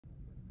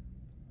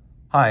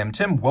Hi, I'm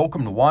Tim.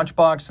 Welcome to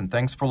Watchbox, and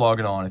thanks for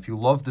logging on. If you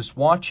love this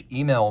watch,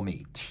 email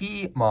me,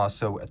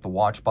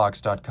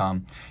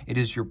 tmosso@thewatchbox.com. It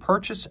is your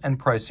purchase and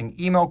pricing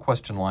email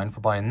question line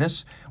for buying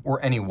this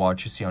or any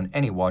watch you see on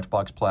any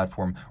Watchbox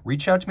platform.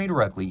 Reach out to me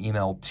directly.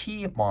 Email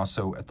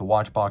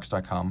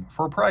tmosso@thewatchbox.com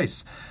for a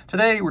price.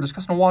 Today, we're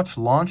discussing a watch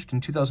launched in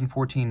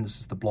 2014. This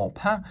is the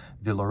Blancpain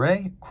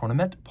Villeret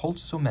Chronographe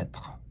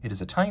Pulsomètre. It is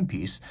a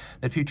timepiece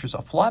that features a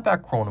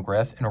flyback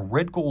chronograph in a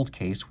red gold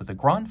case with a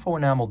grand faux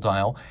enamel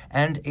dial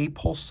and a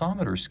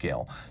pulsometer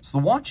scale. So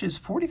the watch is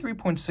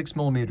 43.6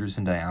 millimeters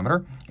in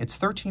diameter, it's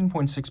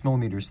 13.6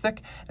 millimeters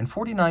thick, and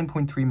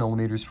 49.3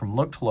 millimeters from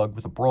lug to lug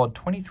with a broad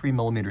 23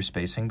 millimeter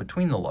spacing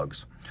between the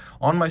lugs.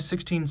 On my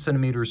 16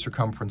 centimeter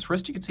circumference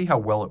wrist, you can see how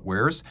well it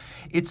wears.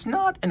 It's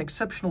not an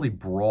exceptionally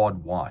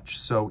broad watch,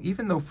 so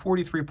even though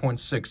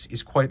 43.6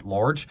 is quite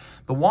large,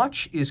 the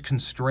watch is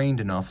constrained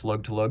enough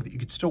lug to lug that you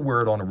could still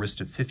wear it on a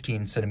wrist of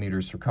 15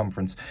 centimeters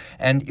circumference,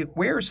 and it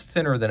wears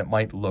thinner than it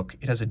might look.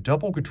 It has a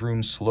double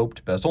gadroon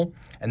sloped bezel,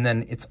 and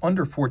then it's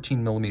under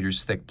 14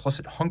 millimeters thick, plus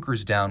it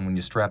hunkers down when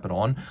you strap it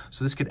on,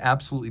 so this could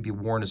absolutely be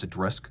worn as a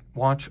dress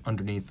watch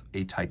underneath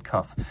a tight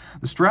cuff.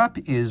 The strap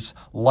is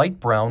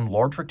light brown,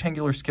 large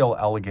rectangular scale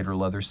alligator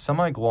leather,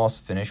 semi-gloss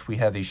finish. We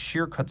have a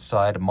sheer cut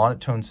side, a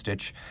monotone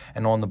stitch,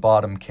 and on the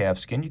bottom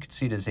calfskin. You can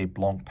see it is a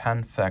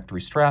Blancpain factory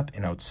strap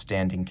in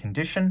outstanding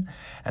condition,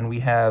 and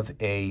we have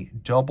a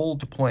double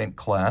deployant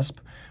clasp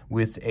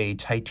with a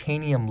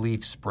titanium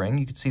leaf spring.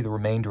 You can see the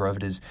remainder of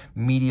it is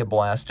media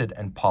blasted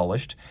and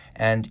polished,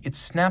 and it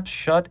snaps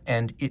shut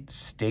and it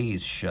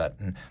stays shut.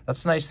 And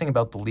that's the nice thing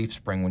about the leaf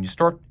spring. When you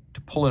start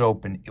to pull it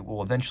open, it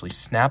will eventually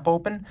snap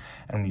open,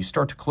 and when you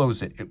start to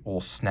close it, it will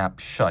snap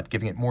shut,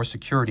 giving it more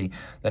security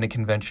than a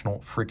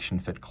conventional friction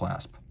fit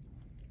clasp.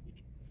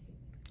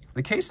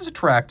 The case is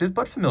attractive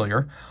but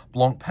familiar.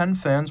 Blancpain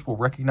fans will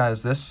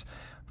recognize this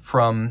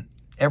from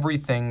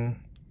everything,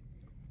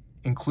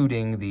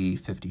 including the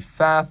 50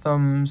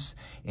 Fathoms,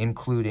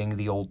 including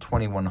the old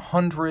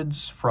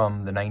 2100s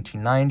from the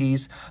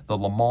 1990s, the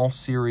Le Mans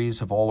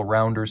series of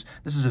all-arounders.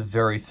 This is a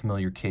very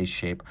familiar case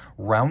shape.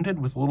 Rounded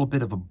with a little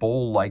bit of a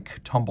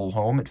bowl-like tumble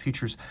home, it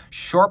features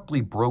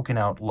sharply broken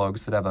out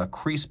lugs that have a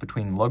crease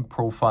between lug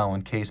profile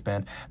and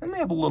caseband, and they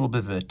have a little bit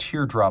of a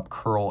teardrop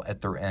curl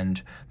at their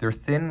end. They're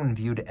thin when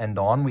viewed end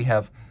on. We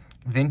have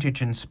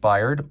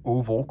vintage-inspired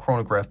oval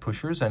chronograph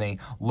pushers and a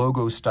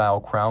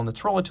logo-style crown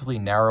that's relatively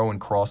narrow in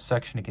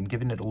cross-section. Again,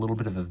 giving it a little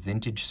bit of a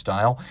vintage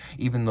style,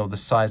 even though the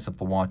size of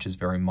the watch is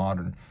very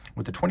modern.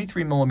 With the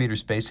 23 millimeter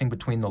spacing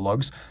between the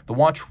lugs, the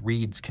watch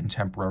reads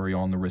contemporary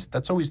on the wrist.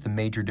 That's always the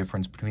major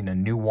difference between a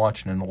new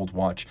watch and an old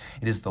watch.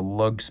 It is the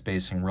lug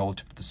spacing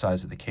relative to the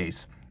size of the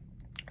case.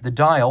 The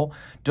dial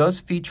does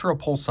feature a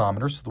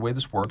pulsometer, so the way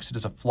this works, it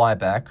is a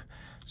flyback,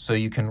 so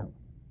you can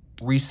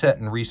reset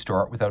and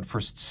restart without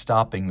first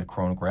stopping the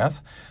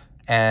chronograph.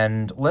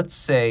 And let's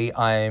say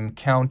I'm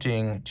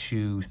counting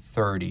to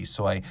 30.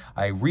 So I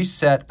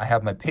reset, I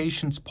have my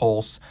patient's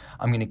pulse.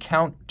 I'm going to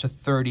count to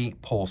 30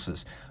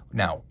 pulses.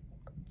 Now,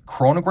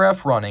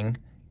 chronograph running,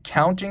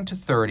 counting to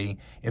 30.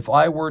 If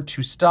I were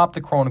to stop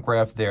the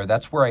chronograph there,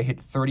 that's where I hit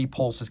 30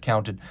 pulses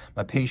counted.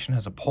 My patient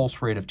has a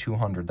pulse rate of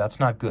 200. That's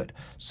not good.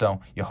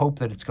 So you hope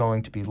that it's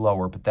going to be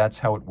lower, but that's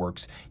how it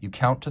works. You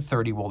count to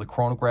 30 while the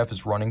chronograph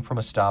is running from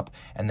a stop,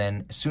 and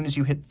then as soon as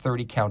you hit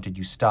 30 counted,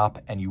 you stop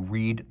and you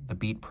read the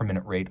beat per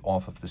minute rate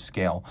off of the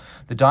scale.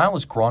 The dial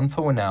is grand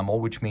faux enamel,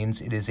 which means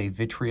it is a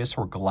vitreous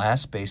or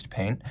glass-based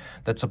paint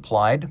that's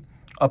applied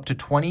up to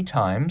 20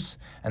 times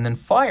and then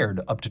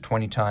fired up to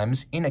 20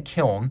 times in a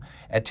kiln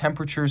at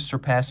temperatures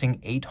surpassing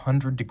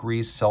 800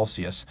 degrees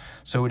Celsius.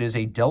 So it is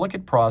a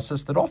delicate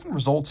process that often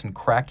results in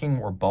cracking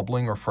or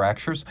bubbling or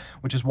fractures,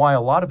 which is why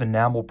a lot of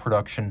enamel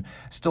production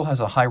still has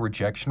a high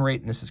rejection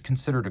rate, and this is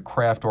considered a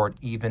craft art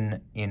even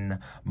in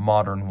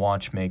modern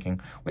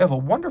watchmaking. We have a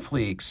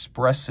wonderfully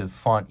expressive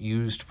font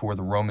used for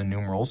the Roman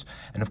numerals,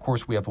 and of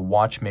course we have a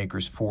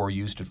watchmaker's 4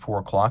 used at 4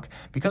 o'clock.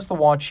 Because the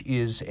watch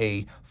is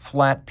a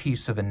flat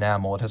piece of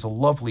enamel, it has a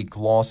lovely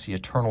glossy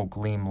eternal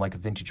gleam like a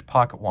vintage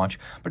pocket watch,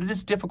 but it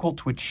is difficult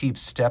to achieve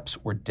steps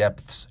or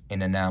depths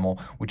in enamel,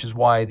 which is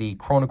why the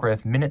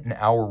chronograph minute and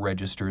hour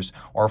registers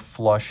are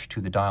flush to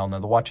the dial. Now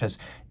the watch has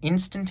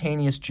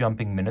instantaneous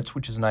jumping minutes,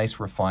 which is a nice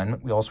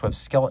refinement. We also have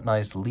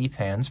skeletonized leaf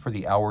hands for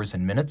the hours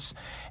and minutes,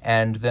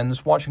 and then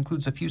this watch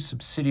includes a few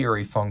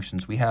subsidiary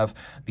functions. We have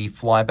the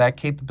flyback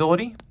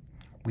capability,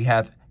 we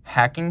have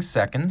hacking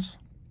seconds.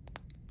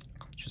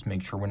 Let's just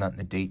make sure we're not in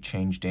the date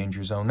change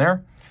danger zone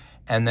there.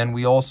 And then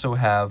we also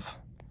have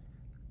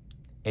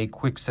a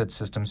quick set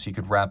system so you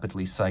could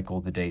rapidly cycle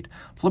the date.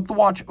 Flip the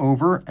watch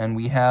over and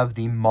we have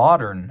the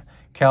modern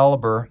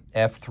caliber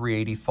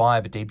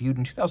F385. It debuted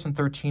in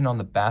 2013 on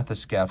the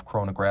Bathyscaphe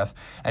chronograph,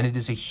 and it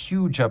is a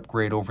huge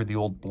upgrade over the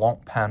old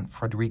Blancpain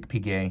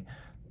Villeret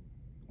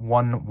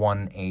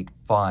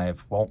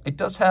 1185. Well, it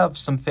does have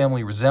some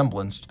family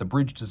resemblance to the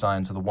bridge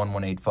designs of the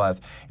 1185.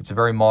 It's a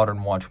very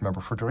modern watch.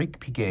 Remember, Frédéric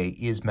Piguet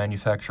is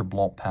manufacturer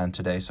Blancpain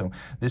today, so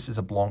this is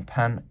a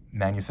Blancpain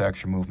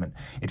manufacture movement.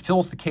 It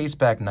fills the case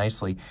back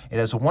nicely. It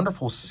has a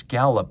wonderful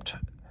scalloped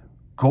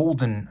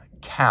golden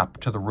cap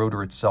to the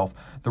rotor itself.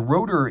 The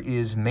rotor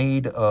is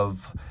made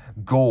of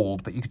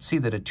gold, but you can see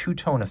that a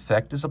two-tone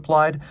effect is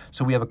applied.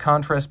 So we have a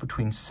contrast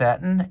between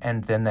satin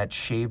and then that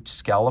shaved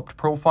scalloped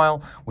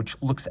profile, which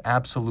looks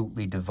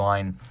absolutely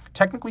divine.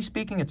 Technically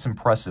speaking, it's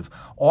impressive.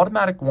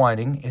 Automatic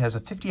winding, it has a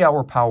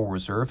 50-hour power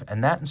reserve,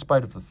 and that in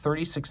spite of the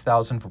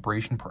 36,000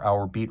 vibration per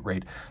hour beat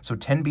rate, so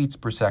 10 beats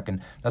per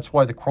second. That's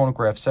why the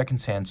chronograph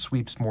seconds hand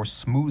sweeps more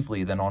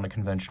smoothly than on a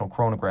conventional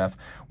chronograph.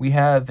 We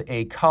have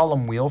a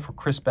column wheel for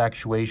crisp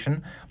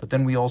actuation, but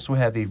then we also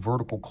have a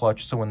vertical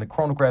clutch, so when the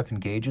chronograph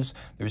engages,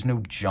 there's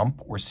no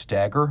jump or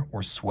stagger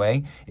or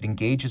sway. It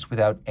engages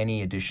without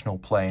any additional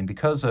play, and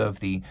because of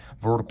the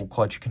vertical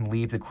clutch, you can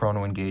leave the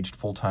chrono engaged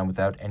full-time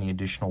without any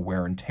additional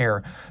wear and tear.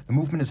 The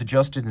movement is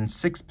adjusted in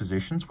 6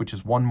 positions, which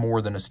is one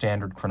more than a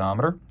standard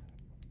chronometer.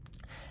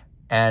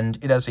 And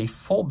it has a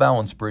full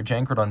balance bridge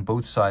anchored on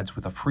both sides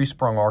with a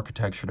free-sprung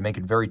architecture to make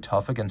it very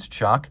tough against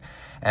shock.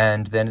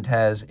 And then it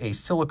has a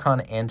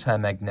silicone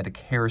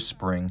anti-magnetic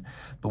hairspring.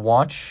 The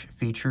watch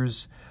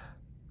features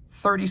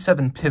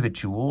 37 pivot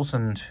jewels,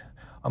 and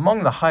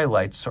among the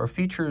highlights are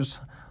features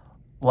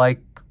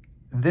like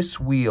this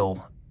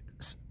wheel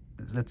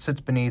that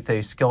sits beneath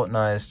a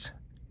skeletonized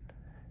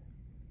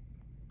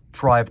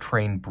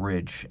drivetrain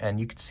bridge, and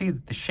you can see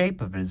that the shape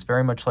of it is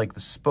very much like the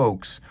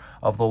spokes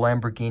of the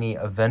Lamborghini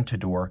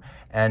Aventador,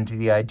 and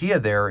the idea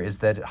there is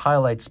that it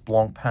highlights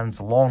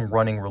Blancpain's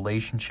long-running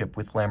relationship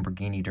with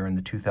Lamborghini during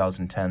the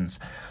 2010s.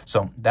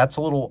 So that's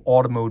a little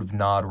automotive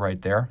nod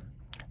right there.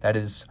 That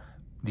is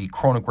the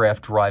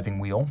chronograph driving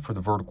wheel for the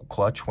vertical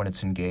clutch when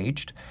it's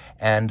engaged,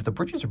 and the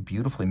bridges are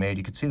beautifully made.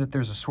 You can see that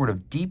there's a sort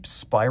of deep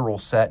spiral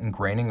satin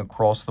graining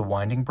across the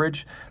winding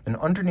bridge. Then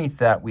underneath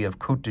that we have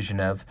Côte de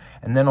Genève,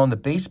 and then on the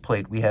base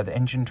plate we have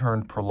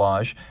engine-turned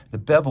perlage. The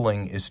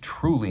beveling is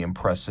truly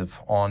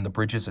impressive on the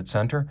bridges at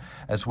center,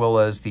 as well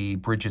as the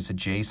bridges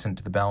adjacent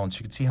to the balance.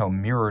 You can see how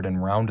mirrored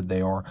and rounded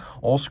they are.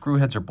 All screw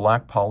heads are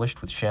black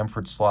polished with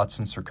chamfered slots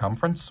in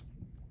circumference.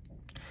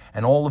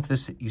 And all of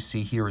this that you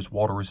see here is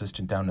water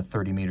resistant down to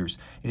 30 meters.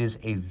 It is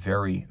a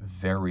very,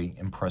 very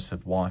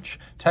impressive watch,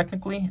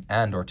 technically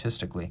and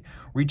artistically.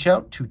 Reach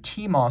out to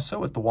Tim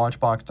Mosso at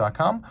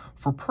thewatchbox.com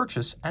for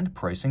purchase and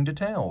pricing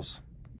details.